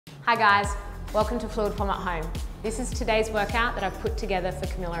Hi guys, welcome to FluidForm at Home. This is today's workout that I've put together for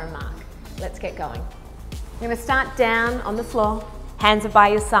Camilla and Mark. Let's get going. You're going to start down on the floor, hands are by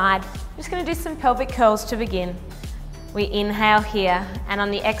your side. You're just going to do some pelvic curls to begin. We inhale here, and on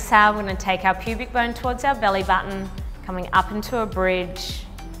the exhale we're going to take our pubic bone towards our belly button, coming up into a bridge,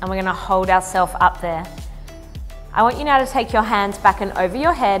 and we're going to hold ourselves up there. I want you now to take your hands back and over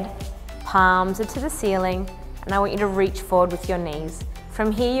your head, palms are to the ceiling, and I want you to reach forward with your knees.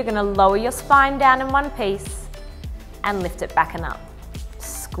 From here you're going to lower your spine down in one piece and lift it back and up,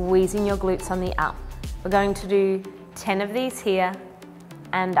 squeezing your glutes on the up. We're going to do 10 of these here,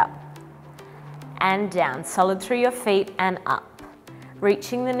 and up and down, solid through your feet and up,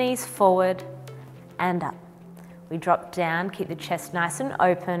 reaching the knees forward and up. We drop down, keep the chest nice and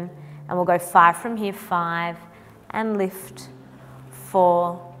open, and we'll go 5 from here, 5 and lift,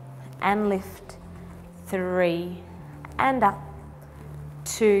 4 and lift, 3 and up,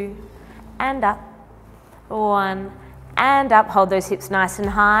 2 and up, 1 and up. Hold those hips nice and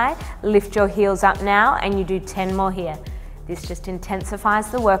high, lift your heels up now, and you do 10 more here. This just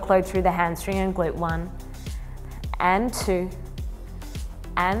intensifies the workload through the hamstring and glute. 1 and 2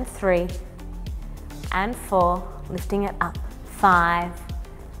 and 3 and 4, lifting it up, 5,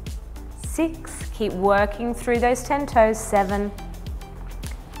 6, keep working through those 10 toes, 7,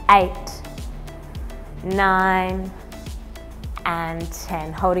 8, 9 and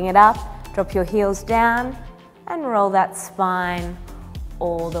 10. Holding it up, drop your heels down and roll that spine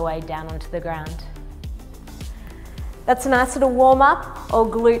all the way down onto the ground. That's a nice little warm-up or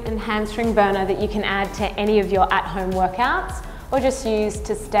glute and hamstring burner that you can add to any of your at-home workouts or just use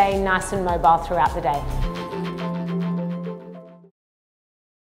to stay nice and mobile throughout the day.